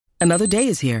Another day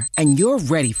is here, and you're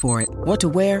ready for it. What to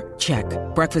wear? Check.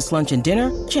 Breakfast, lunch, and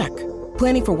dinner? Check.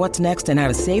 Planning for what's next and how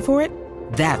to save for it?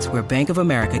 That's where Bank of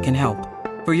America can help.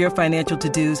 For your financial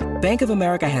to-dos, Bank of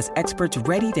America has experts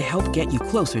ready to help get you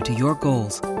closer to your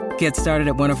goals. Get started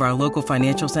at one of our local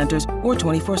financial centers or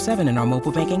 24/7 in our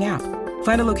mobile banking app.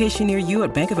 Find a location near you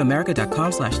at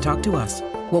bankofamerica.com/talktous.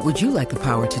 What would you like the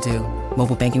power to do?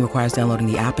 Mobile banking requires downloading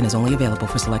the app and is only available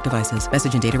for select devices.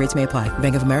 Message and data rates may apply.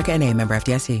 Bank of America N.A., member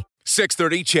FDIC.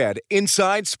 630 CHED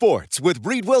Inside Sports with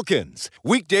Reed Wilkins.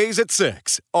 Weekdays at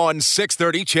 6 on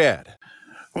 630 CHED.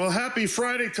 Well, happy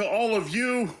Friday to all of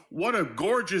you. What a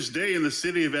gorgeous day in the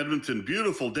city of Edmonton.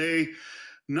 Beautiful day.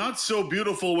 Not so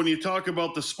beautiful when you talk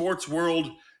about the sports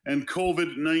world and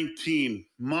COVID-19.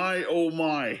 My, oh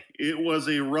my, it was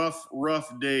a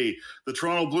rough day. The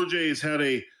Toronto Blue Jays had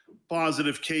a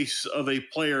positive case of a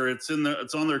player. It's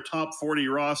on their top 40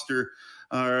 roster.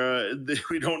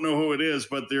 We don't know who it is,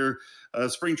 but their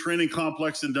spring training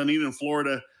complex in Dunedin,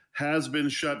 Florida, has been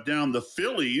shut down. The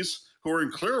Phillies, who are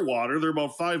in Clearwater, they're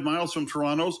about 5 miles from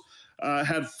Toronto's,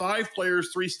 had 5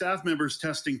 players, 3 staff members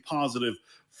testing positive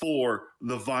for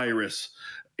the virus.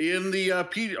 On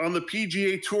the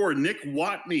PGA Tour, Nick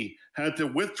Watney had to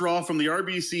withdraw from the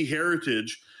RBC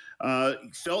Heritage.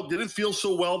 Didn't feel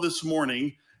so well this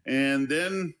morning, and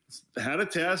then had a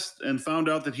test and found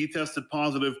out that he tested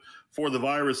positive for the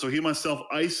virus. So he must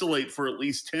self-isolate for at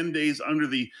least 10 days under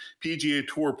the PGA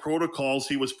Tour protocols.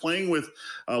 He was playing with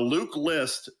Luke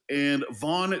List and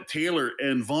Vaughn Taylor.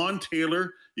 And Vaughn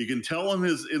Taylor, you can tell him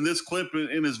in this clip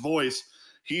in his voice,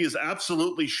 he is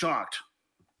absolutely shocked.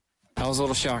 I was a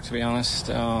little shocked, to be honest.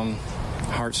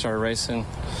 Heart started racing,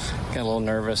 got a little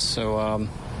nervous. So,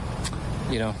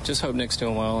 just hope Nick's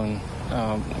doing well and,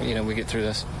 we get through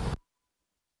this.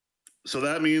 So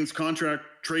that means contact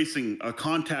tracing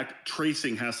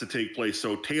has to take place.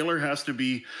 So Taylor has to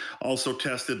be also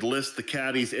tested, List, the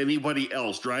caddies, anybody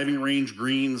else, driving range,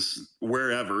 greens,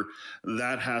 wherever,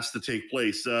 that has to take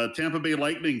place. Tampa Bay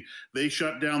Lightning, they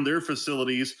shut down their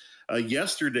facilities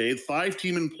yesterday, 5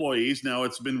 team employees. Now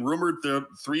it's been rumored that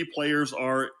 3 players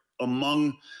are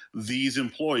among these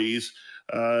employees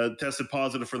tested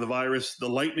positive for the virus. The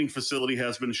Lightning facility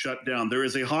has been shut down. There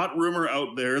is a hot rumor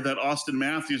out there that Austin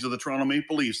Matthews of the Toronto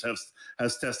Maple Leafs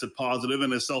has tested positive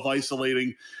and is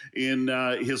self-isolating in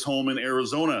his home in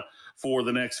Arizona for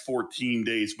the next 14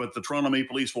 days. But the Toronto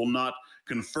Maple Leafs will not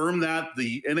confirm that.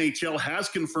 The NHL has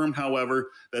confirmed,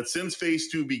 however, that since Phase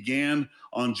 2 began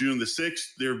on June the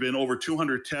 6th, there have been over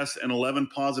 200 tests and 11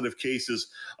 positive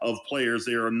cases of players.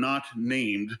 They are not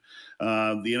named.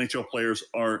 The NHL players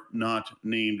are not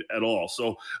named at all.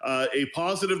 So a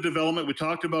positive development. We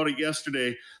talked about it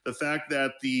yesterday, the fact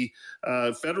that the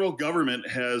federal government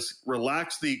has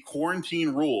relaxed the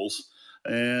quarantine rules.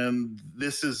 And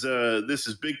this is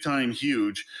big time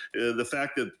huge. The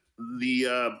fact that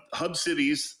the hub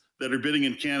cities that are bidding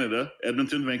in Canada,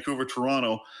 Edmonton, Vancouver,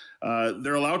 Toronto,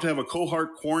 they're allowed to have a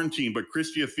cohort quarantine. But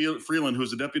Chrystia Freeland,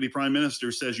 who's the Deputy Prime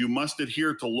Minister, says you must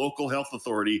adhere to local health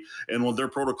authority and their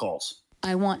protocols.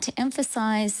 I want to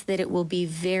emphasize that it will be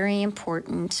very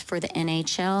important for the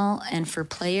NHL and for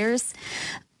players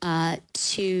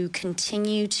to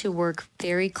continue to work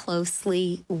very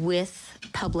closely with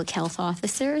public health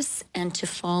officers and to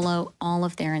follow all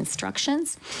of their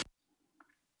instructions.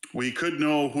 We could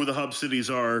know who the hub cities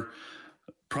are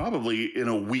probably in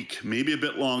a week, maybe a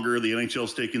bit longer. The NHL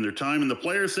is taking their time, and the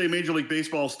players say Major League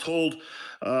Baseball has told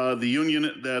the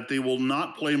union that they will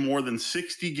not play more than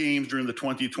 60 games during the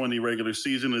 2020 regular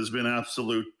season. It has been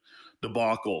absolute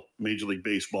debacle, Major League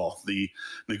Baseball, the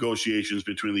negotiations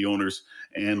between the owners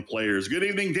and players. Good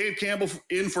evening, Dave Campbell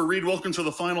in for Reed Wilkins for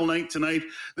the final night tonight.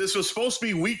 This was supposed to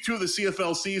be week 2 of the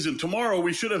CFL season. Tomorrow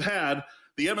we should have had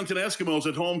the Edmonton Eskimos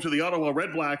at home to the Ottawa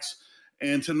Redblacks,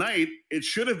 and tonight it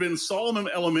should have been Solomon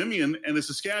Elimimian and the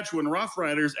Saskatchewan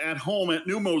Roughriders at home at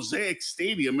New Mosaic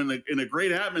Stadium in a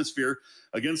great atmosphere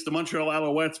against the Montreal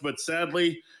Alouettes, but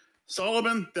sadly,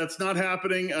 Solomon, that's not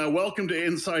happening. Welcome to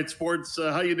Inside Sports.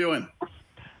 How you doing?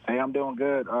 Hey, I'm doing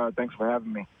good. Thanks for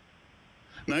having me.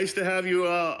 Nice to have you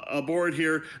aboard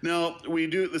here. Now,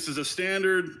 this is a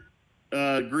standard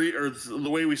the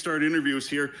way we start interviews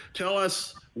here. Tell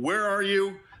us, where are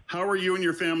you? How are you and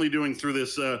your family doing through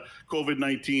this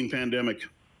COVID-19 pandemic?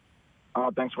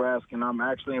 Thanks for asking. I'm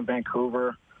actually in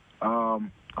Vancouver.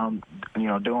 I'm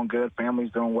doing good.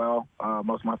 Family's doing well.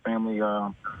 Most of my family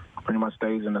pretty much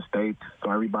stays in the States,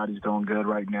 so everybody's doing good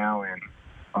right now,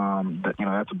 and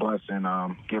that's a blessing.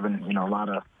 Given a lot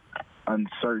of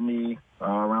uncertainty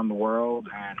around the world,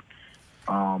 and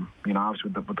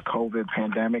obviously with the COVID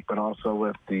pandemic, but also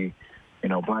with the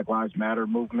Black Lives Matter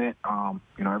movement.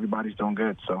 Everybody's doing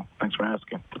good. So thanks for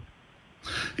asking.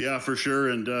 Yeah, for sure.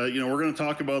 And, we're going to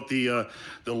talk about the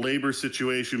labor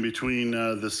situation between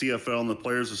the CFL and the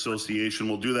Players Association.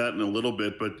 We'll do that in a little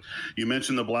bit. But you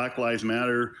mentioned the Black Lives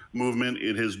Matter movement.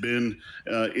 It has been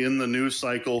in the news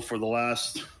cycle for the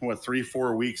last,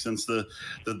 3-4 weeks since the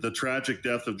tragic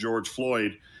death of George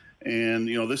Floyd. And,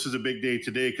 this is a big day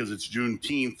today because it's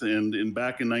Juneteenth. And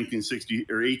back in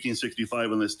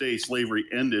 1865 on this day, slavery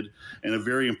ended, and a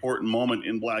very important moment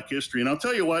in Black history. And I'll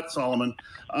tell you what, Solomon,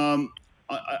 I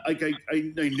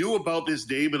knew about this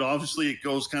day, but obviously it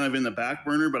goes kind of in the back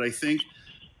burner. But I think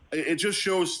it just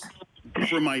shows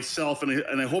for myself,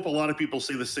 and I hope a lot of people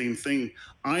say the same thing.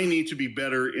 I need to be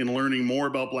better in learning more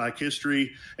about Black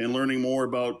history and learning more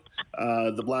about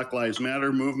the Black Lives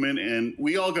Matter movement. And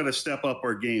we all got to step up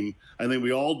our game. I think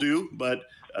we all do. But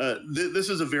this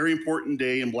is a very important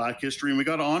day in Black history, and we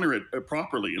got to honor it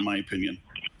properly, in my opinion.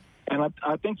 And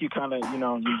I think you kind of,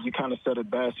 you kind of said it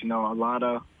best. A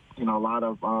lot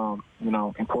of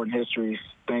important histories,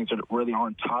 things that really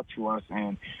aren't taught to us.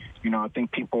 And, I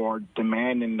think people are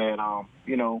demanding that,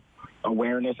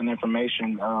 awareness and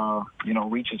information,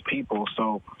 reaches people.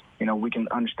 So, we can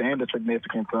understand the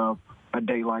significance of a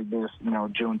day like this,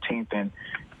 Juneteenth, and,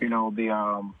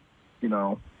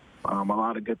 a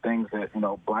lot of good things that,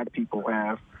 Black people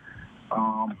have,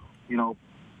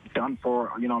 done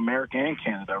for, America and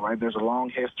Canada, right? There's a long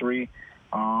history,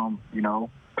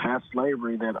 past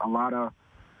slavery that a lot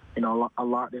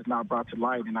is not brought to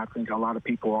light, and I think a lot of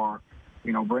people are,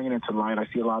 bringing it to light. I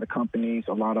see a lot of companies,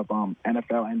 a lot of NFL,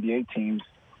 NBA teams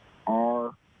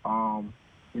are,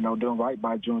 doing right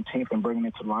by Juneteenth and bringing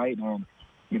it to light, and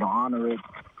honor it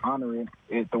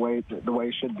the way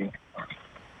it should be.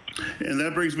 And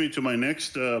that brings me to my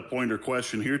next point or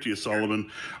question here to you,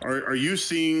 Solomon. Are you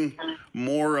seeing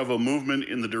more of a movement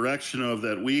in the direction of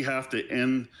that we have to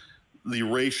end the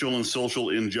racial and social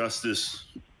injustice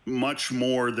much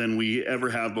more than we ever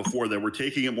have before, that we're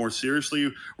taking it more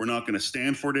seriously? We're not going to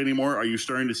stand for it anymore. Are you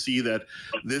starting to see that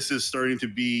this is starting to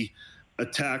be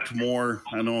attacked more?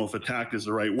 I don't know if attacked is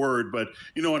the right word, but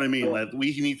you know what I mean, that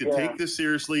we need to take this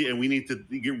seriously, and we need to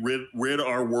get rid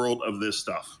our world of this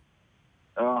stuff.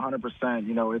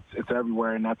 100%. It's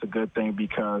everywhere, and that's a good thing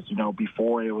because,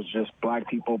 before it was just Black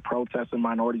people protesting,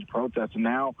 minorities protesting.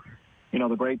 Now,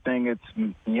 the great thing,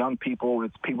 it's young people,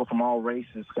 it's people from all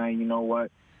races saying, you know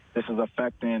what, this is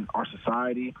affecting our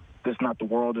society. This is not the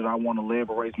world that I want to live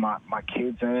or raise my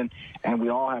kids in, and we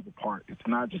all have a part. It's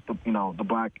not just the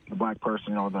black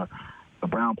person or the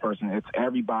brown person. It's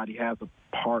everybody has a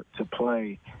part to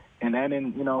play, and then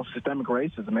in systemic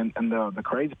racism. And the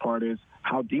crazy part is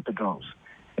how deep it goes.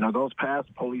 It goes past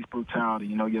police brutality.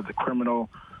 You have the criminal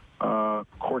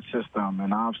court system,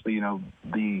 and obviously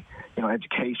the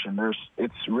education.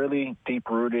 It's really deep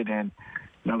rooted, and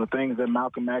the things that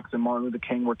Malcolm X and Martin Luther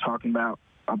King were talking about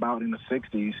in the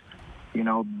 60s,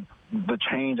 the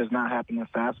change is not happening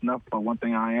fast enough. But one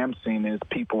thing I am seeing is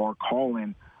people are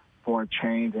calling for a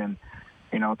change. And,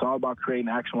 it's all about creating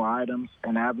actionable items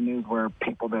and avenues where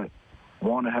people that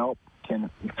want to help can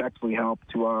effectively help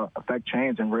to affect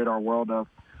change and rid our world of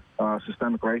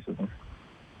systemic racism.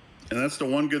 And that's the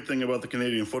one good thing about the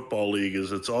Canadian Football League,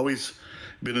 is it's always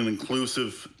been an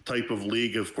inclusive type of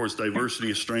league. Of course, diversity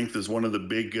of strength is one of the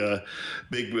big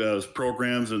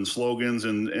programs and slogans,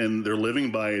 and they're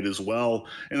living by it as well.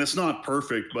 And it's not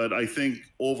perfect, but I think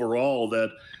overall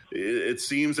that it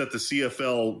seems that the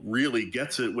CFL really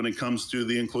gets it when it comes to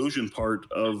the inclusion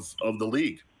part of the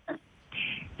league.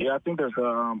 Yeah, I think there's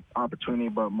opportunity,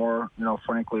 but more,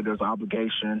 frankly, there's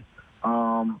obligation,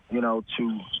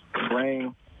 to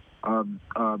bring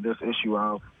this issue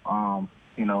of,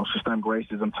 systemic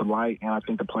racism to light. And I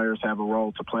think the players have a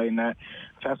role to play in that.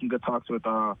 I've had some good talks with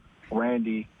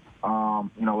Randy,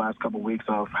 last couple of weeks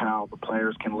of how the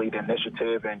players can lead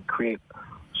initiative and create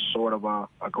sort of a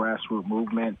grassroots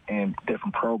movement and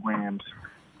different programs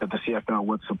that the CFL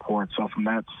would support. So from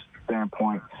that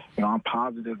standpoint, I'm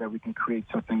positive that we can create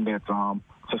something that's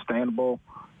sustainable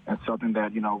and something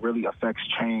that, really affects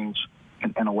change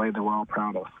in a way that we're all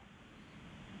proud of.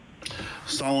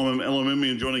 Solomon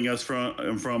Elimimian joining us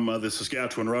from the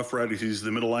Saskatchewan Roughriders. He's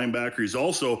the middle linebacker. He's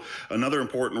also another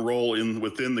important role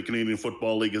within the Canadian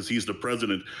Football League, as he's the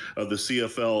president of the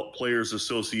CFL Players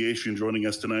Association, joining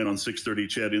us tonight on 630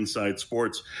 CHED Inside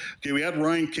Sports. Okay, we had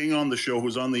Ryan King on the show,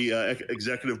 who's on the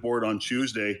executive board on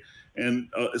Tuesday. And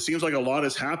it seems like a lot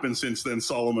has happened since then,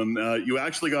 Solomon. You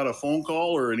actually got a phone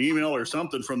call or an email or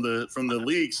something from the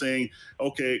league saying,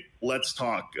 okay, let's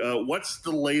talk. What's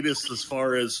the latest as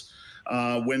far as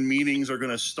when meetings are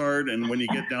going to start and when you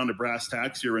get down to brass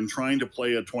tacks here and trying to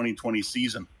play a 2020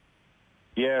 season?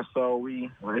 Yeah, so we,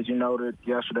 as you noted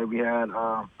yesterday, we had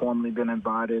formally been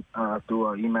invited through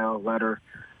an email letter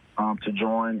to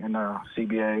join in the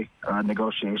CBA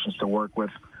negotiations to work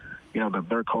with,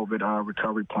 their COVID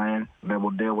recovery plan that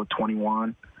will deal with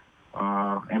 21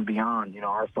 and beyond.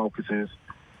 Our focus is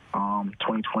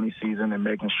 2020 season and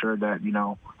making sure that,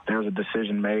 there's a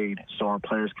decision made so our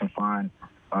players can find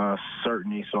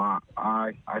certainty. So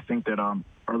I think that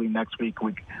early next week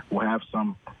we'll have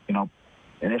some,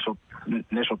 initial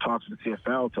talks with the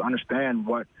CFL to understand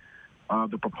what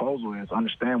the proposal is,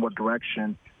 understand what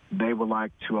direction they would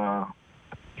like to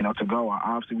go.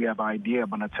 Obviously, we have an idea,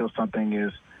 but until something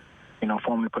is,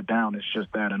 formally put down, it's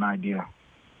just that, an idea.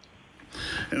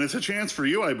 And it's a chance for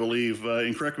you, I believe,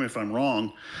 and correct me if I'm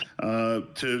wrong,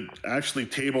 to actually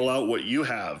table out what you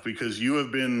have, because you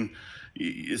have been.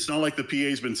 It's not like the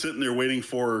PA's been sitting there waiting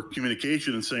for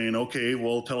communication and saying, "Okay,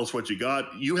 well, tell us what you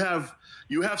got." You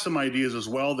have some ideas as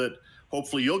well that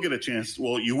hopefully you'll get a chance.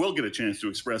 Well, you will get a chance to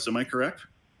express. Am I correct?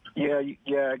 Yeah,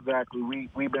 exactly.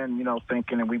 We've been,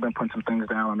 thinking, and we've been putting some things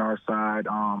down on our side,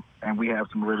 and we have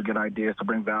some really good ideas to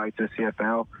bring value to the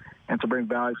CFL and to bring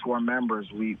value to our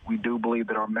members. We do believe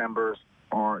that our members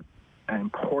are an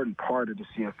important part of the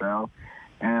CFL,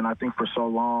 and I think for so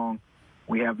long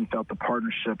we haven't felt the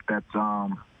partnership that's,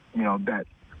 that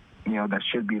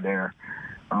should be there.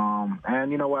 And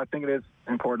I think it is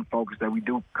important focus that we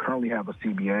do currently have a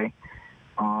CBA,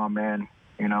 and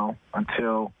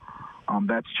until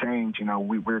that's changed,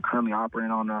 we're currently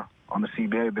operating on the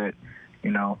CBA that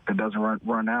that doesn't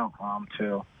run out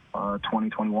till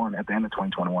 2021, at the end of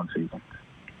 2021 season.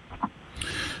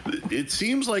 It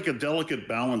seems like a delicate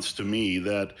balance to me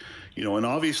that, and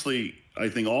obviously I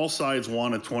think all sides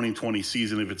want a 2020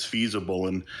 season if it's feasible,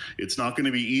 and it's not going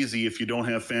to be easy if you don't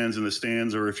have fans in the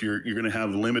stands, or if you're going to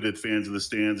have limited fans in the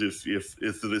stands. If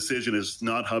the decision is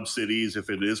not hub cities, if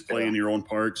it is play in your own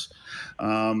parks,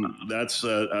 that's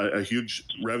a huge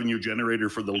revenue generator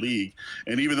for the league.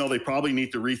 And even though they probably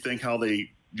need to rethink how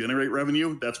they generate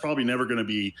revenue, that's probably never going to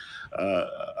be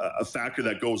a factor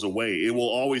that goes away. It will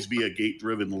always be a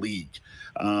gate-driven league.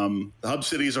 The hub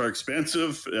cities are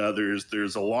expensive.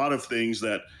 There's a lot of things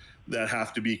that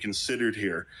have to be considered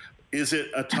here. Is it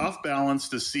a tough balance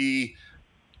to see?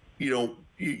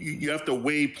 You have to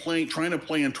weigh trying to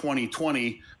play in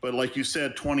 2020, but like you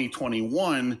said,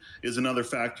 2021 is another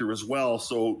factor as well.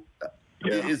 So.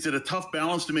 Yeah. Is it a tough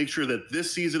balance to make sure that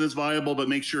this season is viable, but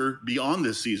make sure beyond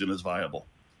this season is viable?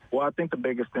 Well, I think the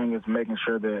biggest thing is making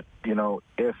sure that,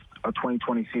 if a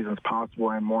 2020 season is possible,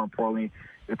 and more importantly,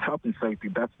 it's health and safety.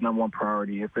 That's the number one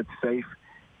priority. If it's safe,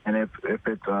 and if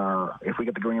we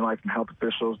get the green light from health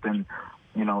officials, then,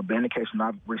 the indication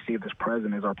I've received as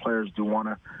president is our players do want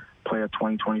to play a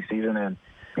 2020 season, and,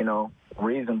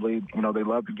 reasonably, they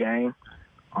love the game.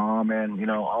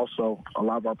 And, also a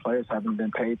lot of our players haven't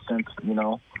been paid since,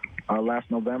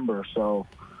 last November. So,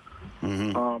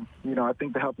 I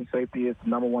think the health and safety is the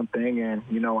number one thing. And,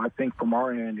 I think from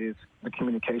our end is the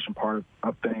communication part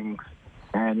of things.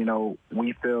 And,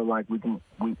 we feel like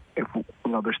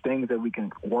there's things that we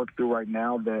can work through right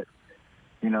now that,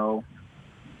 will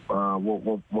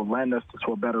lend us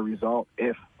to a better result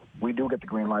if we do get the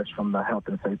green lights from the health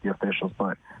and safety officials.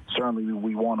 But certainly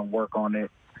we want to work on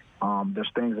it. There's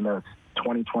things in the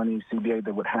 2020 CBA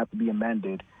that would have to be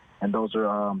amended, and those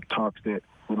are talks that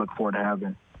we look forward to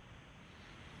having.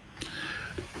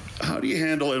 How do you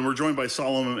handle, and we're joined by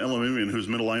Elimimian, who's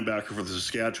middle linebacker for the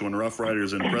Saskatchewan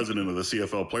Roughriders and president of the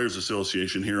CFL Players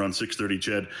Association, here on 630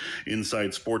 CHED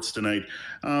Inside Sports tonight.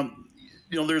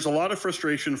 There's a lot of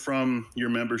frustration from your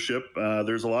membership.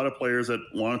 There's a lot of players that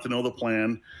wanted to know the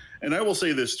plan. And I will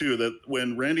say this, too, that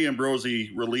when Randy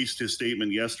Ambrosie released his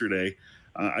statement yesterday,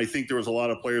 I think there was a lot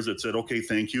of players that said, okay,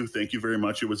 thank you very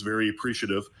much. It was very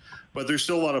appreciative. But there's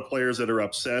still a lot of players that are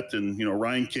upset. And,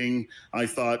 Ryan King, I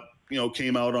thought,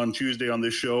 came out on Tuesday on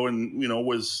this show and,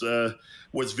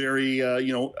 was very,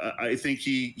 I think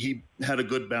he had a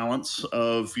good balance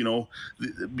of,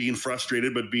 being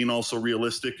frustrated, but being also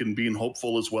realistic and being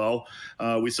hopeful as well.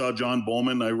 We saw John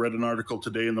Bowman. I read an article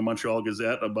today in the Montreal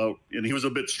Gazette and he was a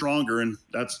bit stronger, and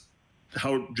that's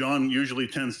how John usually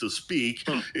tends to speak,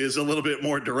 is a little bit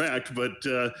more direct, but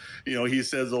he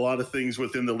says a lot of things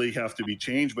within the league have to be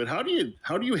changed. But how do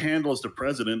you handle as the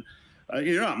president?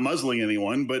 You're not muzzling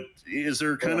anyone, but is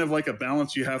there kind of like a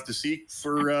balance you have to seek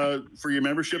for your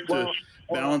membership to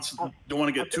balance? Don't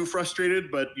want to get too frustrated,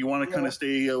 but you want to kind of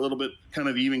stay a little bit kind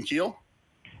of even keel.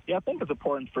 Yeah, I think it's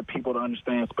important for people to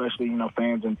understand, especially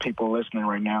fans and people listening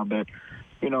right now, that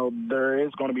there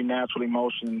is going to be natural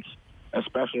emotions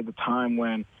especially at the time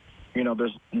when,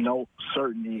 there's no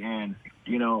certainty, and,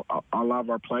 a lot of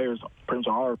our players, pretty much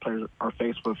all our players, are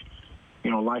faced with,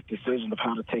 life decisions of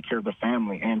how to take care of their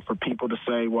family. And for people to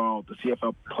say, well, the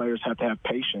CFL players have to have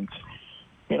patience,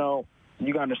 you got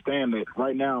to understand that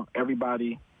right now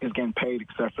everybody is getting paid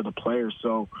except for the players.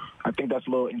 So I think that's a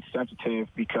little insensitive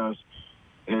because,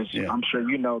 I'm sure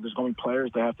there's going to be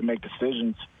players that have to make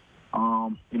decisions,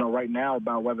 right now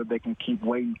about whether they can keep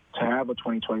waiting to have a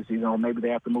 2020 season, or maybe they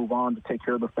have to move on to take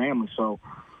care of the family. So,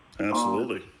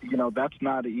 absolutely, that's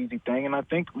not an easy thing. And I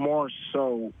think more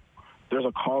so there's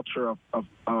a culture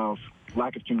of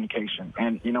lack of communication.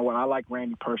 And you know what? I like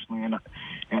Randy personally,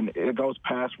 and it goes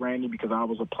past Randy because I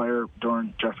was a player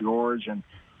during Jeffrey Orridge and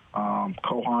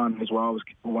Cohan as well as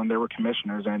when they were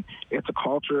commissioners. And it's a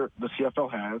culture the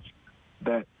CFL has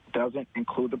that doesn't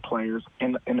include the players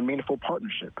in a meaningful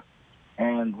partnership.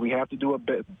 And we have to do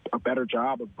a better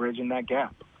job of bridging that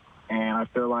gap. And I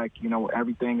feel like,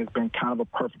 everything has been kind of a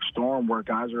perfect storm where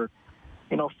guys are,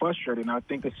 frustrated. And I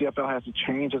think the CFL has to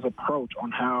change its approach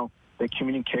on how they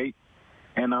communicate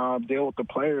and deal with the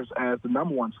players as the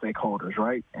number one stakeholders,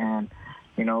 right? And,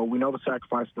 we know the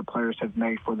sacrifices the players have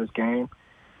made for this game.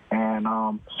 And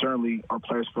certainly our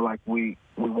players feel like we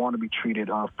want to be treated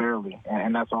fairly.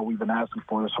 And that's all we've been asking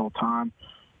for this whole time,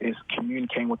 is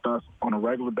communicating with us on a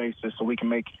regular basis so we can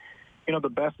make, the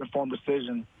best informed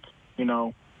decision,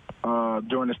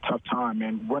 during this tough time.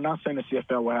 And we're not saying the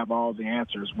CFL will have all the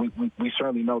answers. We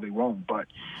certainly know they won't, but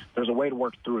there's a way to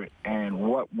work through it. And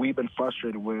what we've been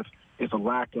frustrated with is a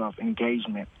lack of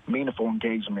engagement, meaningful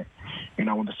engagement.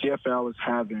 When the CFL is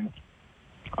having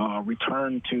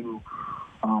return to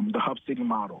the Hub City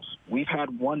models, we've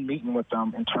had one meeting with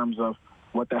them in terms of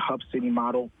what the Hub City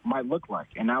model might look like.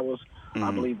 And that was,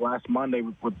 I believe, last Monday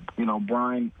with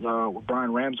Brian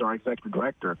Ramsey, our executive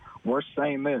director. We're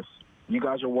saying this. You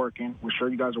guys are working. We're sure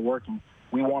you guys are working.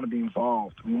 We want to be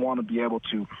involved. We want to be able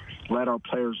to let our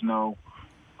players know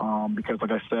because,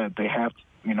 like I said, they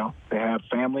have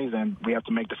families, and we have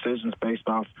to make decisions based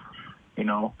off,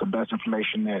 the best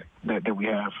information that we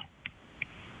have.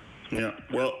 Yeah,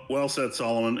 well said,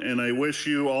 Solomon. And I wish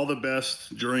you all the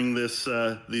best during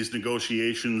these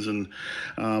negotiations. And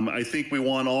I think we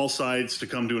want all sides to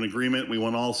come to an agreement. We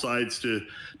want all sides to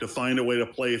find a way to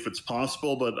play if it's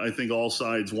possible. But I think all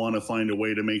sides want to find a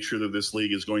way to make sure that this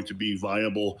league is going to be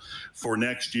viable for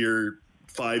next year,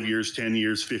 5 years, 10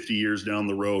 years, 50 years down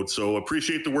the road. So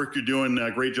appreciate the work you're doing.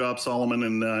 Great job, Solomon.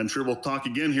 And I'm sure we'll talk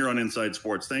again here on Inside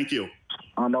Sports. Thank you.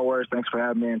 No worries. Thanks for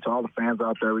having me. And to all the fans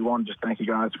out there, we want to just thank you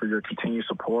guys for your continued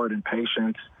support and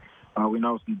patience. We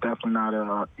know it's definitely not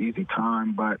an easy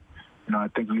time, but, I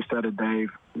think you said it, Dave.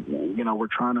 We're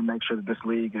trying to make sure that this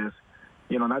league is,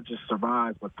 not just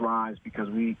survives, but thrives, because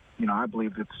I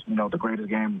believe it's, the greatest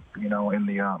game, in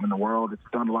the world. It's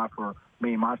done a lot for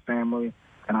me and my family,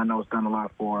 and I know it's done a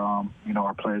lot for,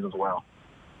 our players as well.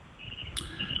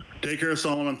 Take care,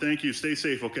 Solomon. Thank you. Stay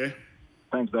safe, okay?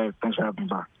 Thanks, Dave. Thanks for having me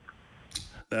back.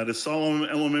 That is Solomon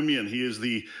Elimimian. He is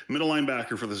the middle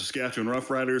linebacker for the Saskatchewan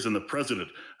Roughriders and the president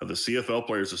of the CFL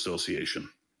Players Association.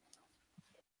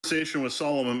 Conversation with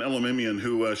Solomon Elimimian,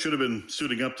 who should have been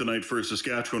suiting up tonight for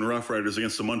Saskatchewan Roughriders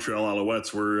against the Montreal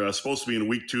Alouettes. We're supposed to be in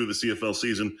week 2 of the CFL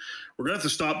season. We're going to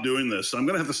have to stop doing this. I'm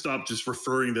going to have to stop just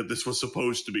referring that this was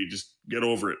supposed to be. Just get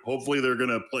over it. Hopefully they're going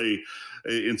to play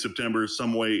in September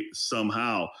some way,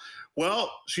 somehow. Well,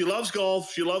 she loves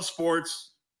golf. She loves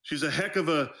sports. She's a heck of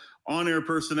a on-air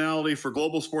personality for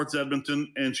Global Sports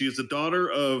Edmonton, and she is the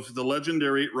daughter of the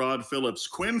legendary Rod Phillips.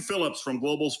 Quinn Phillips from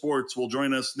Global Sports will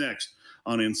join us next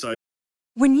on Inside.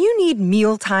 When you need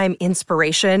mealtime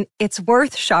inspiration, it's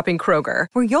worth shopping Kroger,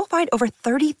 where you'll find over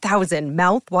 30,000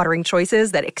 mouth-watering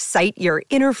choices that excite your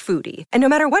inner foodie. And no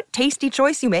matter what tasty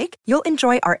choice you make, you'll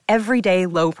enjoy our everyday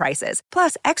low prices,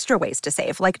 plus extra ways to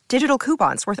save, like digital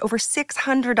coupons worth over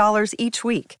 $600 each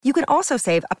week. You can also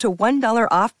save up to $1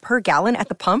 off per gallon at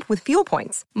the pump with fuel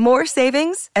points. More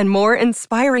savings and more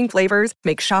inspiring flavors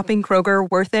make shopping Kroger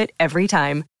worth it every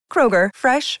time. Kroger,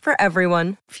 fresh for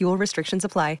everyone. Fuel restrictions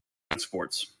apply.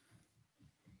 Sports.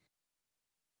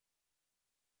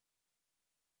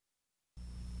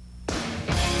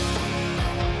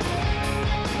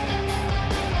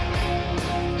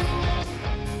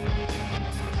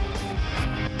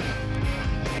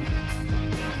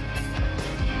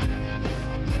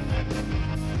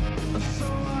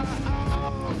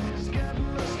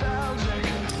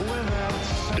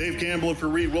 Dave Campbell for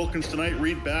Reed Wilkins tonight.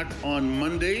 Reed back on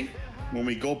Monday when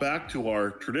we go back to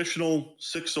our traditional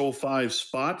 6:05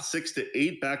 spot, 6 to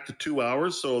 8, back to 2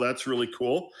 hours. So that's really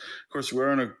cool. Of course,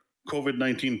 we're in a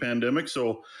COVID-19 pandemic,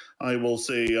 so I will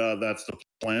say that's the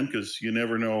plan, because you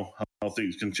never know how how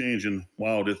things can change. And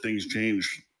wow, did things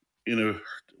change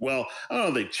well, I don't know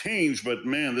if they changed, but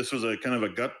man, this was a kind of a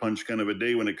gut punch kind of a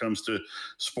day when it comes to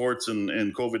sports and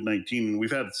COVID-19.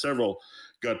 We've had several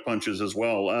gut punches as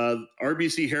well.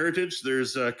 RBC Heritage,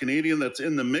 there's a Canadian that's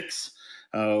in the mix.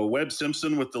 Webb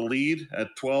Simpson with the lead at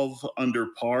 12 under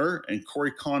par, and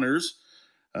Corey Connors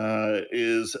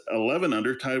is 11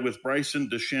 under, tied with Bryson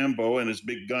DeChambeau and his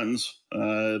big guns,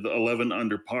 11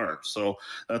 under par. So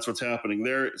that's what's happening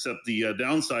there. Except the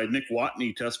downside, Nick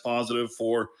Watney tests positive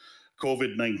for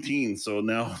COVID-19. So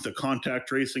now the contact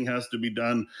tracing has to be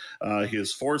done.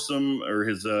 His foursome or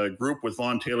his group with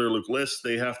Vaughn Taylor, Luke List,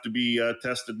 they have to be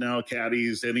tested now.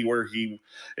 Caddies, everywhere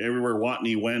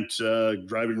Watney went,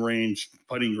 driving range,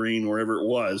 putting green, wherever it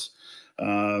was,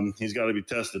 he's got to be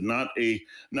tested. Not a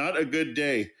good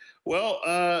day. Well,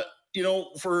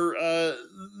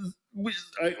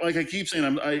 like I keep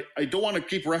saying, I don't want to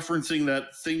keep referencing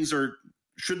that things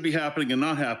should be happening and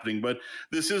not happening, but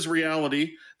this is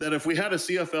reality that if we had a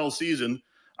CFL season,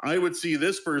 I would see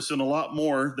this person a lot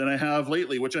more than I have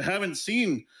lately, which I haven't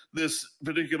seen this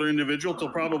particular individual till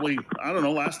probably, I don't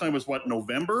know, last time was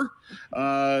November?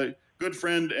 Good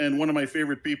friend and one of my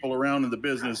favorite people around in the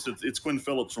business. It's Quinn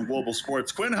Phillips from Global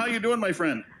Sports. Quinn, how you doing, my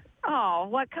friend? Oh,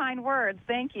 what kind words.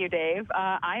 Thank you, Dave.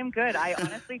 I am good. I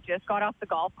honestly just got off the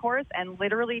golf course and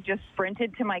literally just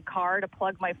sprinted to my car to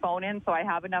plug my phone in so I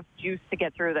have enough juice to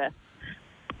get through this.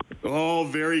 Oh,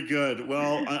 very good.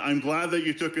 Well, I'm glad that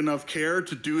you took enough care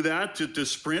to do that, to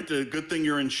sprint. A good thing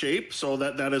you're in shape, so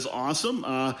that is awesome.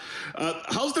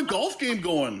 How's the golf game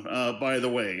going, by the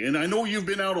way? And I know you've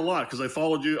been out a lot because I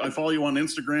follow you on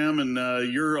Instagram, and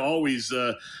you're always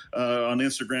on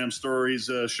Instagram stories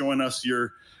showing us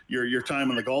your time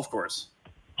on the golf course.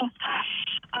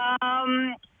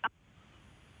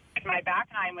 My back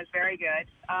nine was very good.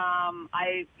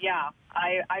 I've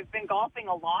been golfing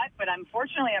a lot, but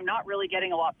unfortunately I'm not really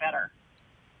getting a lot better.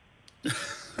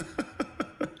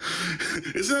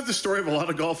 Isn't that the story of a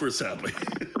lot of golfers, sadly?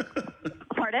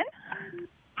 Pardon?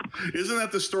 Isn't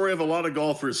that the story of a lot of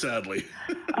golfers, sadly?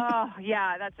 Oh,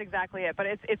 yeah, that's exactly it. But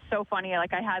it's so funny.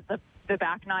 Like, I had the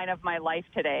back nine of my life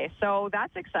today. So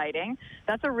that's exciting.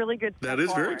 That's a really good step That is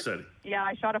forward. very exciting. Yeah,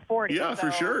 I shot a 40. Yeah, so,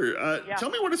 for sure. yeah. Tell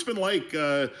me what it's been like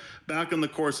back on the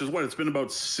course. It's been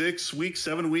about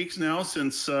 7 weeks now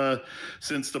since the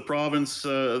province,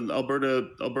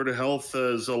 Alberta Health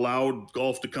has allowed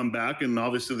golf to come back. And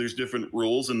obviously there's different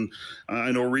rules. And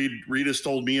I know Reed has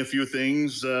told me a few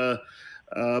things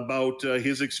about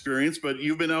his experience, but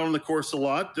you've been out on the course a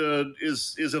lot.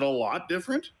 Is it a lot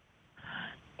different?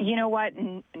 You know what?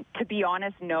 To be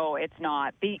honest, no, it's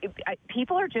not.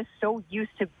 People are just so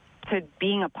used to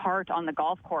being apart on the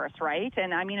golf course, right?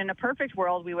 And I mean, in a perfect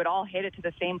world, we would all hit it to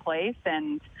the same place,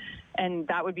 and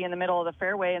that would be in the middle of the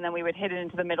fairway, and then we would hit it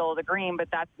into the middle of the green, but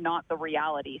that's not the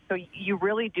reality. So you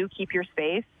really do keep your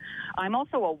space. I'm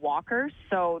also a walker,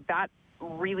 so that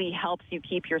really helps you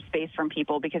keep your space from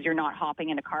people because you're not hopping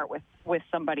in a cart with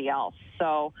somebody else.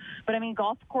 So, but I mean,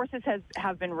 golf courses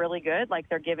have been really good. Like,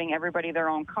 they're giving everybody their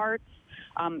own carts.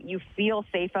 You feel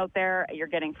safe out there. You're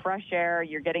getting fresh air.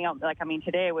 You're getting out. Like, I mean,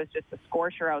 today was just a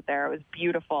scorcher out there. It was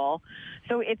beautiful.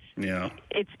 So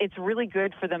it's really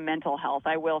good for the mental health.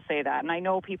 I will say that. And I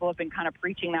know people have been kind of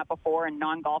preaching that before, and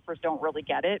non-golfers don't really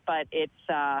get it, but it's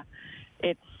a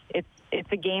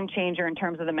game changer in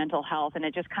terms of the mental health, and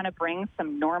it just kind of brings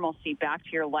some normalcy back to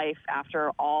your life after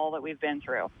all that we've been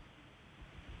through.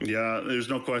 Yeah, there's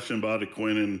no question about it,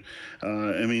 Quinn.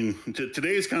 And I mean,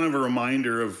 today is kind of a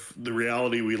reminder of the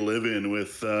reality we live in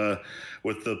with the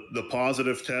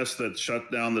positive test that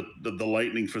shut down the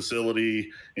Lightning facility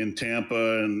in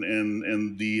Tampa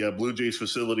and the Blue Jays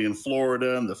facility in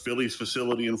Florida and the Phillies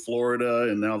facility in Florida.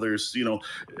 And now there's,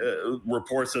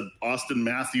 reports that Austin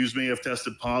Matthews may have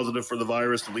tested positive for the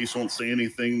virus. The Leafs won't say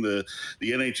anything. The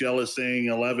NHL is saying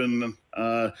 11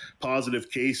 positive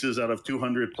cases out of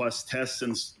 200 plus tests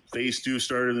since phase 2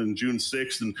 started in June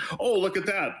 6th. And look at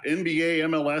that. NBA,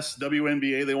 MLS,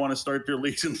 WNBA, they want to start their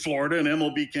leagues in Florida, and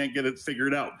MLB can't get it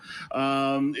figured out.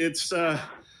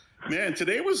 Man,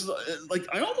 today was like,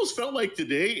 I almost felt like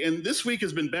today, and this week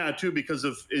has been bad too because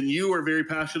and you are very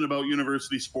passionate about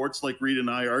university sports like Reed and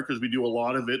I are, because we do a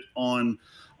lot of it on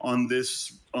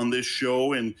this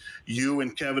show, and you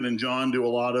and Kevin and John do a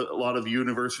lot of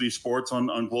university sports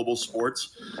on Global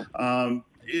Sports.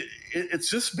 It's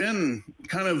just been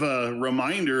kind of a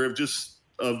reminder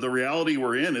of the reality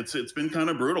we're in. It's been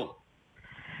kind of brutal.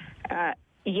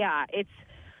 Yeah,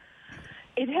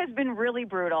 it has been really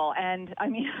brutal. And I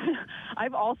mean,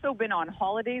 I've also been on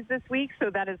holidays this week, so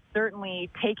that has certainly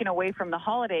taken away from the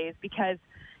holidays, because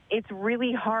it's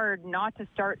really hard not to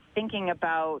start thinking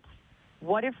about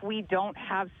what if we don't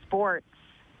have sports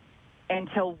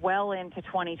until well into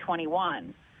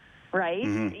 2021, right?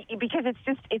 Mm-hmm. Because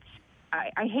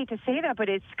I hate to say that, but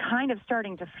it's kind of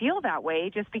starting to feel that way,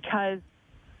 just because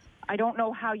I don't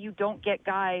know how you don't get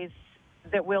guys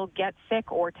that will get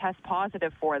sick or test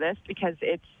positive for this, because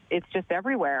it's just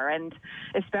everywhere, and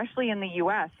especially in the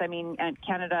U.S. I mean, and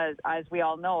Canada, as we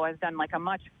all know, has done like a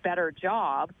much better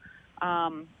job.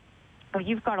 But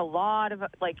you've got a lot of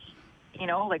like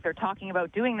they're talking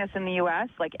about doing this in the U.S.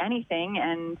 like anything,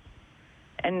 and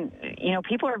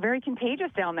people are very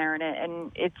contagious down there,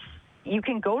 and it's. You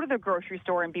can go to the grocery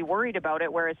store and be worried about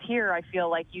it, whereas here I feel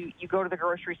like you go to the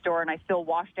grocery store and I still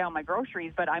wash down my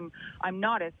groceries, but I'm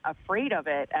not as afraid of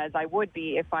it as I would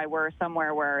be if I were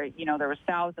somewhere where, there was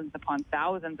thousands upon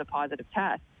thousands of positive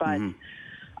tests. But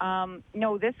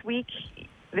no, this week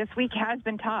has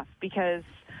been tough because,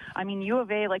 I mean, U of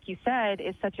A, like you said,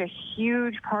 is such a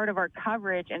huge part of our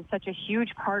coverage and such a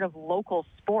huge part of local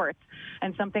sports,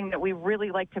 and something that we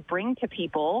really like to bring to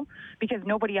people because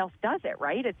nobody else does it,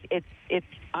 right? It's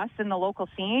us in the local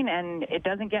scene, and it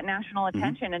doesn't get national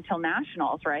attention until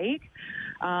nationals, right?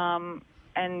 And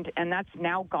that's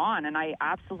now gone, and I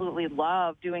absolutely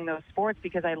love doing those sports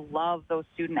because I love those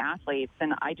student athletes,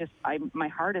 and my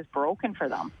heart is broken for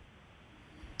them.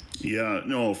 Yeah,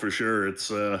 no, for sure.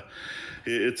 It's a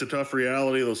tough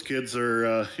reality. Those kids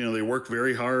are, they work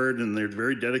very hard and they're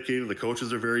very dedicated. The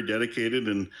coaches are very dedicated.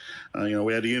 And,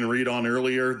 we had Ian Reed on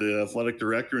earlier, the athletic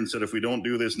director, and said if we don't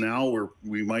do this now,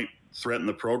 we might threaten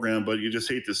the program, but you just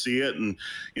hate to see it. And,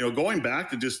 going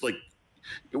back to just like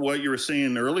what you were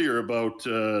saying earlier about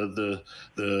the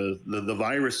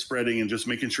virus spreading and just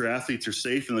making sure athletes are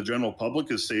safe and the general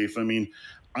public is safe. I mean,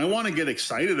 I want to get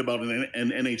excited about an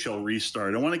NHL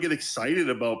restart. I want to get excited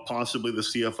about possibly the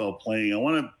CFL playing. I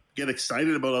want to get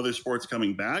excited about other sports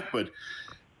coming back, but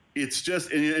it's just,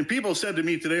 and people said to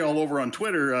me today all over on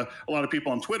Twitter, a lot of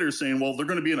people on Twitter saying, well, they're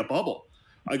going to be in a bubble.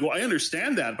 I go, I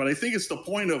understand that, but I think it's the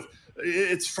point of,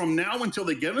 it's from now until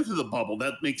they get into the bubble.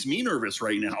 That makes me nervous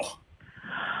right now.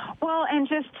 Well, and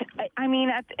just, I mean,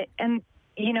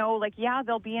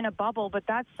 they'll be in a bubble, but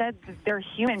that said, they're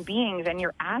human beings, and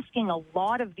you're asking a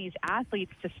lot of these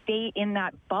athletes to stay in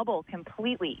that bubble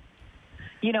completely,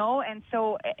 and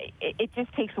so it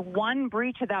just takes one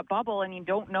breach of that bubble, and you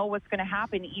don't know what's going to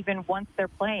happen even once they're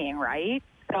playing, right?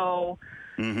 So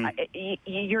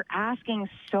you're asking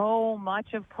so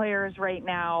much of players right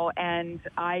now, and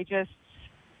I just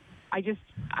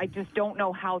don't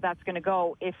know how that's going to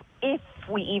go if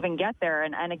we even get there,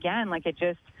 and again, like it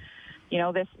just.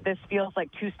 This feels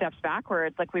like two steps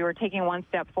backwards. Like we were taking one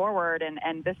step forward,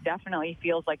 and this definitely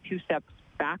feels like two steps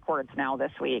backwards now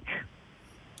this week.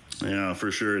 Yeah,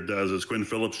 for sure it does. As Quinn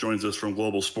Phillips joins us from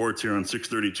Global Sports here on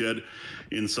 630 CHED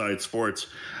Inside Sports.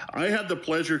 I had the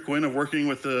pleasure, Quinn, of working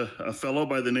with a fellow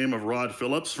by the name of Rod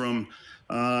Phillips from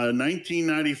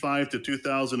 1995 to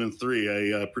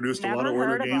 2003. I produced a lot of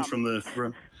Oiler games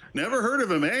from Never heard of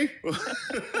him, eh?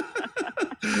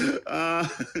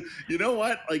 You know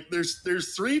what? Like,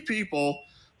 there's three people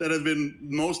that have been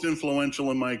most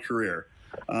influential in my career.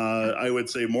 I would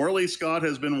say Morley Scott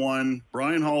has been one,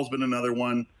 Brian Hall's been another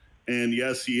one, and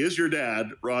yes, he is your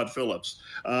dad, Rod Phillips.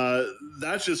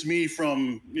 That's just me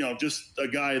from, just a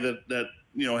guy that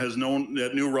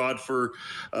knew Rod for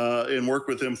and worked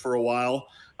with him for a while.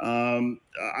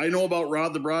 I know about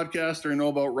Rod the broadcaster. I know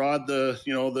about Rod the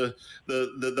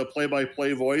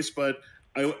play-by-play voice. But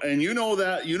you know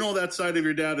that side of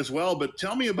your dad as well. But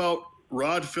tell me about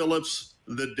Rod Phillips,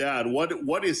 the dad.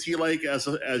 What is he like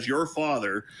as your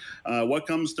father? What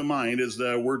comes to mind is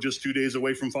that we're just 2 days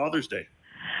away from Father's Day.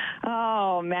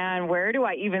 Oh, man, where do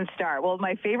I even start? Well,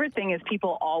 my favorite thing is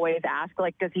people always ask,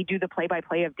 like, does he do the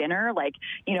play-by-play of dinner? Like,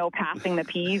 passing the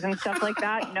peas and stuff like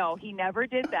that? No, he never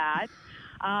did that.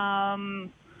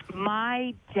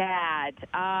 My dad,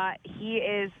 he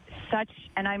is such,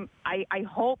 and I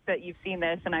hope that you've seen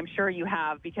this, and I'm sure you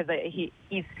have, because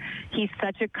he's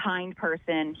such a kind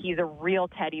person. He's a real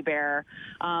teddy bear,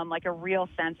 like a real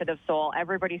sensitive soul.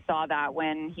 Everybody saw that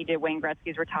when he did Wayne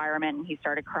Gretzky's retirement and he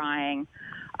started crying.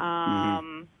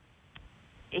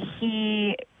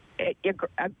 He,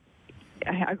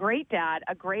 a great dad,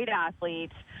 a great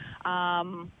athlete,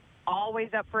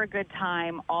 always up for a good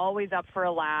time, always up for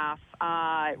a laugh,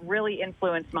 really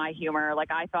influenced my humor. Like,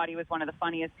 I thought he was one of the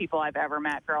funniest people I've ever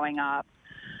met growing up.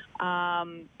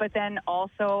 But then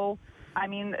also, I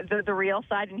mean, the real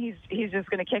side, and he's just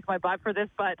going to kick my butt for this,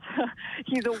 but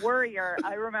he's a worrier.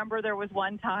 I remember there was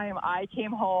one time I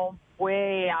came home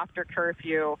way after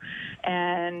curfew,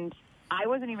 and I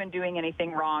wasn't even doing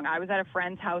anything wrong. I was at a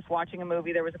friend's house watching a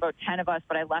movie. There was about 10 of us,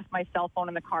 but I left my cell phone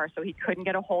in the car, so he couldn't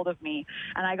get a hold of me.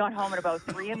 And I got home at about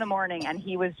 3 a.m, and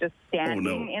he was just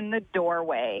standing in the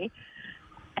doorway.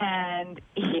 And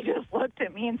he just looked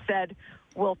at me and said,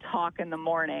 "We'll talk in the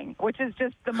morning," which is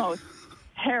just the most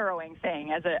harrowing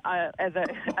thing as a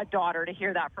daughter to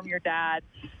hear that from your dad.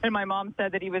 And my mom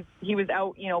said that he was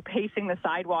out, pacing the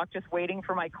sidewalk, just waiting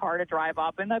for my car to drive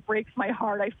up, and that breaks my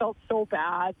heart. I felt so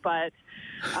bad, but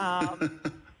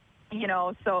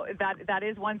so that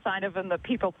is one sign of him that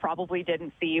people probably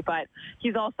didn't see. But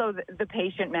he's also the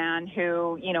patient man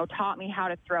who taught me how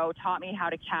to throw, taught me how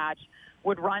to catch,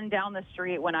 would run down the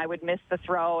street when I would miss the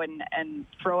throw and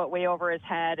throw it way over his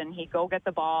head, and he'd go get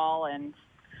the ball. And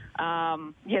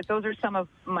those are some of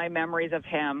my memories of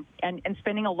him, and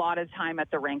spending a lot of time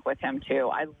at the rink with him too.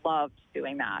 I loved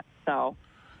doing that. So.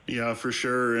 Yeah, for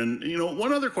sure. And,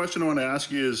 one other question I want to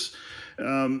ask you is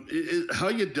how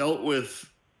you dealt with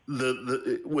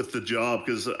the job.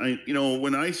 Because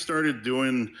when I started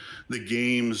doing the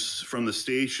games from the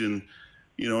station,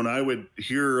 and I would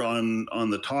hear on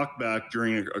the talkback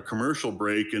during a commercial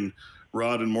break, and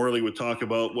Rod and Morley would talk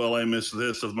about, well, I miss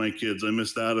this of my kids, I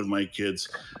miss that of my kids.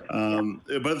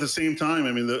 But at the same time,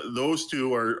 I mean, those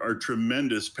two are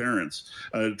tremendous parents,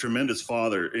 tremendous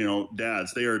father,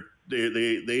 dads. They are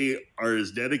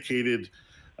as dedicated.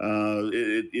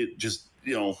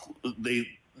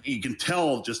 You can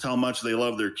tell just how much they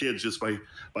love their kids just by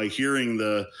hearing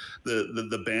the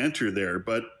banter there.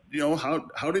 But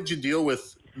how did you deal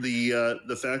with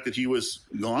the fact that he was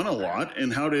gone a lot,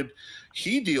 and how did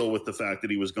he deal with the fact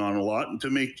that he was gone a lot, and to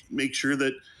make sure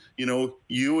that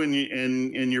you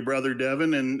and your brother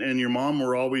Devin and your mom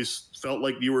were always felt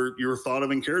like you were thought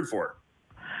of and cared for?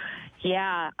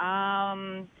 Yeah,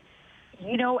 I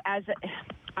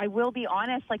will be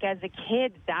honest, like as a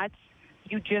kid,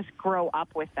 you just grow up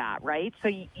with that, right? So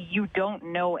you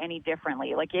don't know any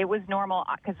differently. Like it was normal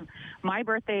because my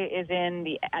birthday is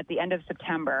at the end of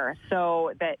September,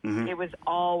 so that it was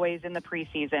always in the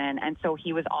preseason, and so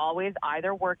he was always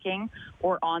either working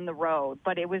or on the road.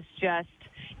 But it was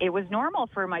normal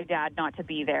for my dad not to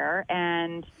be there.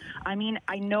 And I mean,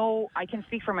 I know I can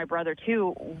speak for my brother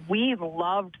too. We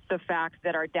loved the fact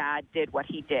that our dad did what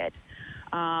he did.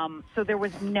 So there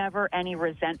was never any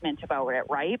resentment about it,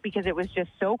 right? Because it was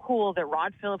just so cool that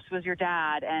Rod Phillips was your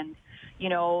dad, and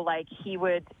he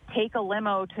would take a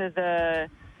limo to the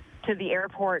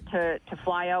airport to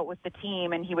fly out with the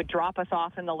team, and he would drop us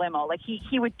off in the limo. Like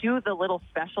he would do the little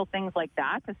special things like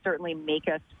that to certainly make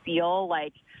us feel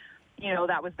like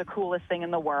that was the coolest thing in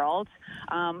the world.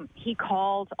 He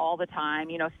called all the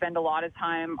time, spend a lot of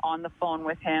time on the phone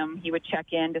with him. He would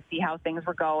check in to see how things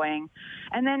were going.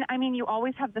 And then, I mean, you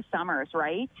always have the summers,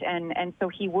 right? And so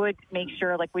he would make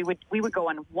sure, like we would go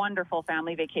on wonderful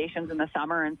family vacations in the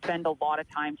summer and spend a lot of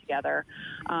time together.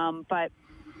 But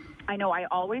I know I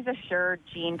always assured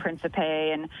Gene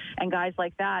Principe and guys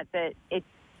like that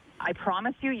I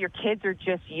promise you, your kids are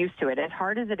just used to it. As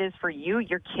hard as it is for you,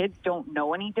 your kids don't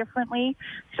know any differently.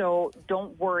 So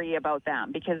don't worry about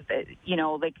them, because, they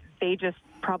just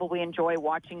probably enjoy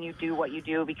watching you do what you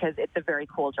do, because it's a very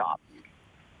cool job.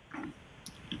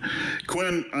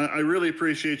 Quinn, I really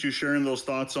appreciate you sharing those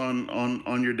thoughts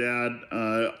on your dad.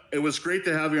 It was great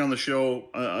to have you on the show.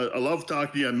 I love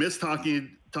talking to you. I miss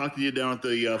talking to you down at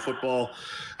the football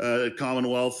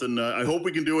Commonwealth, and I hope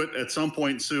we can do it at some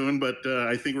point soon, but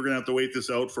I think we're going to have to wait this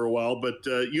out for a while. But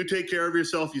you take care of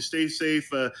yourself. You stay safe.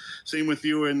 Same with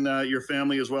you and your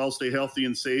family as well. Stay healthy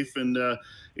and safe, and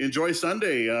enjoy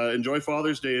Sunday. Enjoy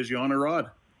Father's Day as you honor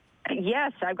Rod.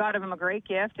 Yes, I've got him a great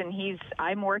gift, and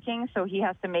I'm working, so he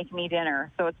has to make me dinner,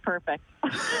 so it's perfect.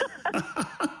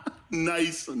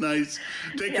 Nice.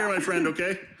 Take care, my friend,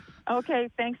 okay? Okay,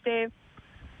 thanks, Dave.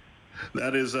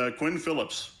 That is Quinn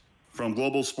Phillips from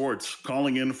Global Sports,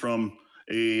 calling in from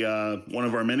one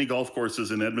of our many golf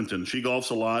courses in Edmonton. She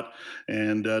golfs a lot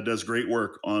and does great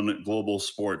work on Global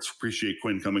Sports. Appreciate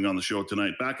Quinn coming on the show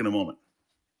tonight. Back in a moment.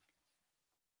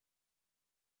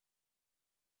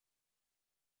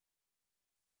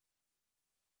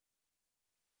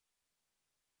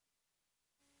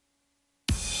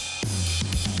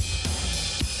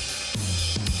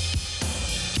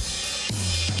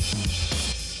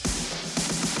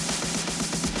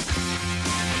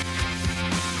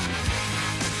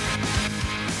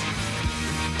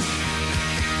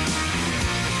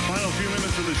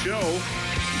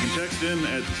 Text in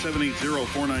at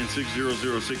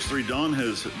 780-496-0063. Don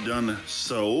has done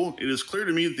so. It is clear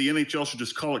to me that the NHL should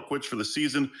just call it quits for the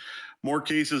season. More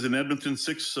cases in Edmonton,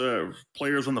 6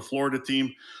 players on the Florida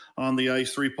team on the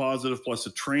ice, 3 positive plus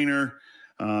a trainer.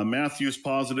 Matthews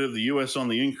positive, the U.S. on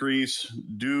the increase.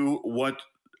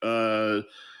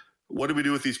 What do we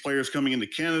do with these players coming into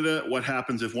Canada? What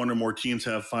happens if one or more teams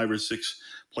have 5 or 6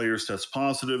 players test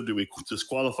positive? Do we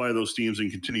disqualify those teams and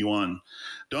continue on?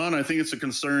 Don, I think it's a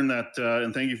concern that,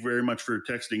 and thank you very much for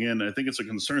texting in, I think it's a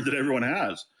concern that everyone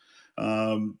has.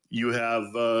 You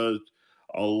have a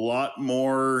lot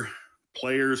more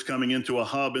players coming into a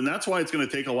hub, and that's why it's going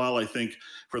to take a while, I think,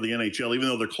 for the NHL, even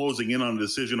though they're closing in on a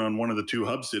decision on one of the 2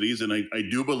 hub cities. And I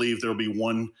do believe there'll be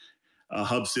one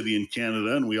hub city in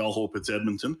Canada, and we all hope it's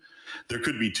Edmonton. There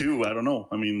could be 2. I don't know.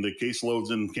 I mean, the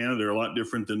caseloads in Canada are a lot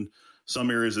different than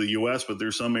some areas of the U.S., but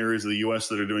there's some areas of the U.S.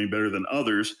 that are doing better than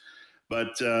others. But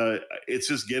it's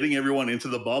just getting everyone into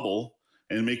the bubble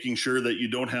and making sure that you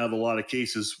don't have a lot of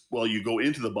cases while you go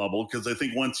into the bubble. Because I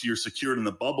think once you're secured in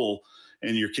the bubble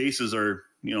and your cases are,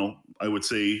 I would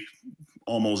say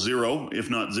almost 0, if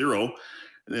not 0,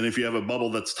 then if you have a bubble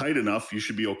that's tight enough, you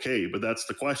should be okay. But that's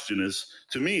the question is,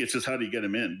 to me, it's just how do you get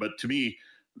them in? But to me,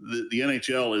 the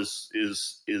NHL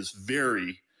is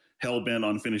very hell-bent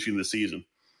on finishing the season.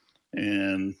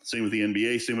 And same with the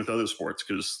NBA, same with other sports,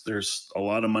 because there's a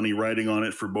lot of money riding on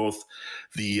it for both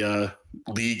the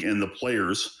league and the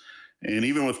players. And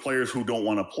even with players who don't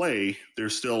want to play,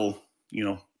 there's still,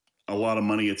 a lot of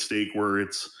money at stake where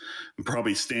it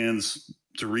probably stands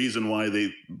to reason why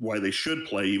they should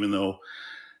play, even though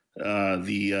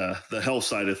the health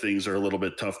side of things are a little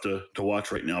bit tough to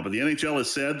watch right now. But the NHL has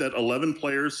said that 11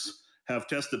 players have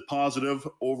tested positive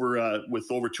with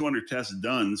over 200 tests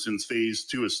done since phase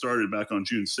 2 has started back on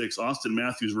June 6th. Austin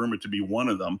Matthews rumored to be one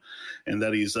of them, and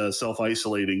that he's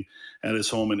self-isolating at his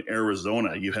home in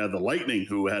Arizona. You had the Lightning,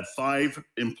 who had 5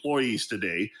 employees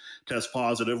today test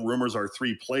positive. Rumors are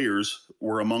 3 players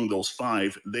were among those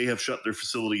 5. They have shut their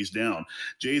facilities down.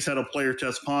 Jays had a player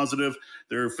test positive.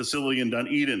 Their facility in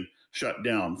Dunedin shut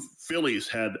down. Phillies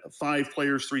had 5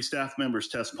 players, 3 staff members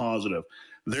test positive.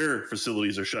 Their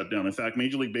facilities are shut down. In fact,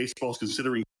 Major League Baseball is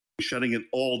considering shutting it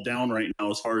all down right now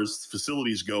as far as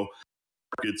facilities go,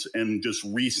 and just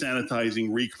re-sanitizing,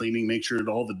 re-cleaning, make sure that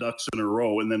all the ducks in a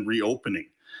row, and then reopening.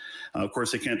 Of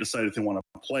course, they can't decide if they want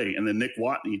to play. And then Nick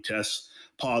Watney tests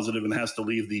positive and has to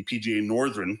leave the PGA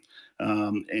Northern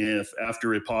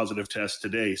after a positive test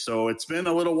today. So it's been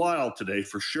a little while today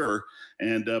for sure.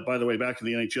 And by the way, back in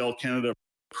the NHL, Canada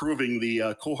approving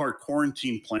the cohort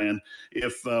quarantine plan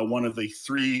if one of the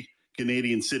 3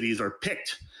 Canadian cities are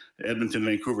picked, Edmonton,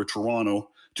 Vancouver,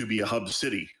 Toronto, to be a hub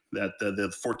city, that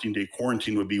the 14-day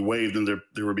quarantine would be waived and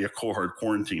there would be a cohort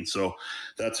quarantine. So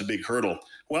that's a big hurdle.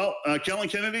 Well, Kellen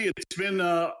Kennedy, it's been,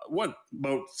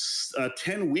 about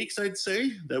 10 weeks, I'd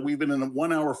say, that we've been in a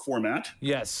 1-hour format.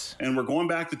 Yes. And we're going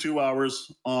back to 2 hours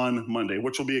on Monday,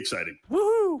 which will be exciting.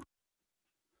 Woohoo!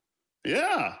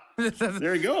 Yeah.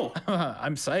 There you go.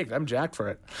 I'm psyched. I'm jacked for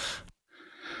it.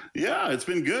 Yeah, it's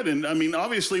been good. And I mean,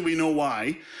 obviously we know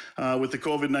why with the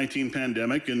COVID-19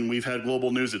 pandemic, and we've had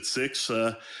global news at 6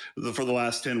 for the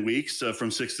last 10 weeks from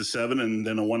 6 to 7, and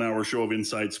then a 1-hour show of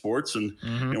Inside Sports. And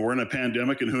we're in a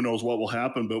pandemic, and who knows what will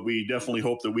happen, but we definitely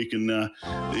hope that we can,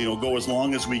 go as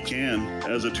long as we can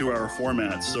as a 2-hour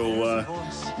format. So,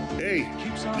 hey,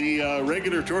 the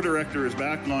regular tour director is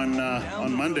back on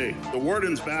Monday. The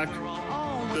warden's back.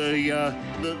 The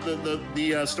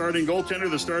starting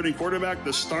goaltender, the starting quarterback,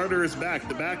 the starter is back.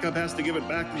 The backup has to give it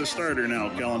back to the starter now,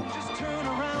 Kellen.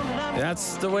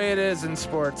 That's the way it is in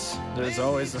sports. There's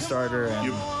always the starter,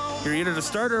 and you're either the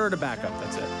starter or the backup.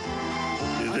 That's it.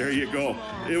 There you go.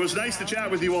 It was nice to chat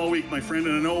with you all week, my friend.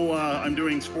 And I know I'm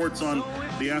doing sports on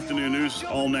the afternoon news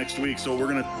all next week, so we're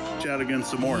going to chat again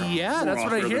some more. Yeah, that's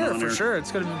what I hear for sure.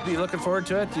 It's going to be looking forward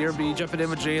to it. You'll be jumping in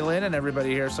with Jay Lynn and everybody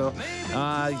here. So,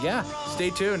 stay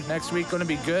tuned. Next week going to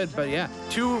be good. But yeah,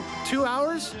 two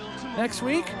hours next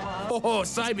week. Oh,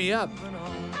 sign me up.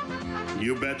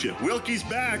 You betcha. Wilkie's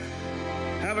back.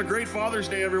 Have a great Father's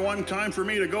Day, everyone. Time for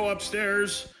me to go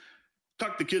upstairs,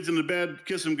 tuck the kids into bed,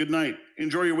 kiss them goodnight.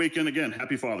 Enjoy your weekend again.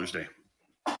 Happy Father's Day.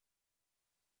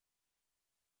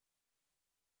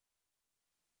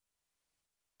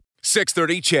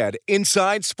 .630 CHED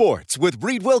Inside Sports with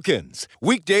Reed Wilkins.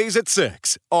 Weekdays at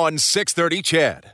 6 on 630 CHED.